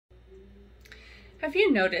Have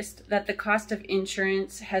you noticed that the cost of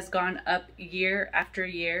insurance has gone up year after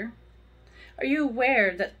year? Are you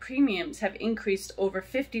aware that premiums have increased over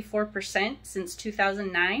 54% since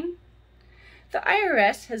 2009? The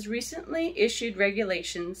IRS has recently issued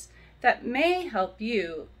regulations that may help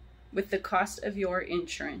you with the cost of your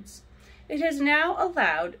insurance. It has now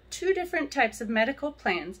allowed two different types of medical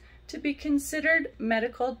plans to be considered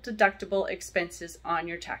medical deductible expenses on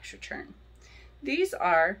your tax return. These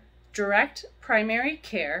are direct primary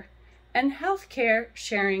care and health care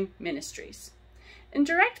sharing ministries. In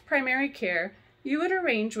direct primary care, you would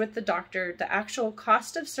arrange with the doctor the actual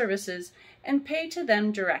cost of services and pay to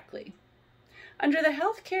them directly. Under the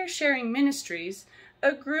health care sharing ministries,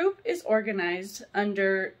 a group is organized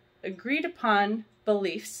under agreed upon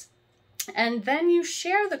beliefs, and then you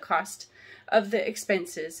share the cost of the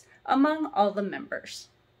expenses among all the members.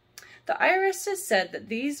 The IRS has said that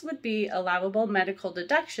these would be allowable medical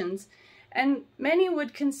deductions, and many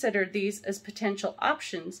would consider these as potential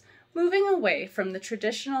options, moving away from the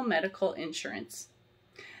traditional medical insurance.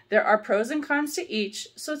 There are pros and cons to each,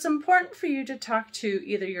 so it's important for you to talk to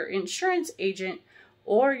either your insurance agent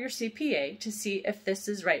or your CPA to see if this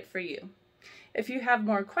is right for you. If you have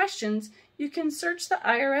more questions, you can search the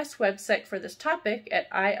IRS website for this topic at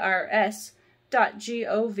irs.gov.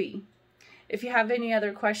 If you have any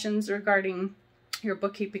other questions regarding your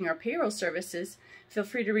bookkeeping or payroll services, feel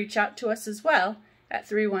free to reach out to us as well at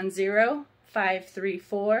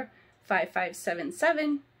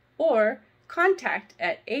 310-534-5577 or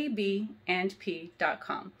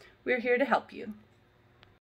contact@abandp.com. We're here to help you.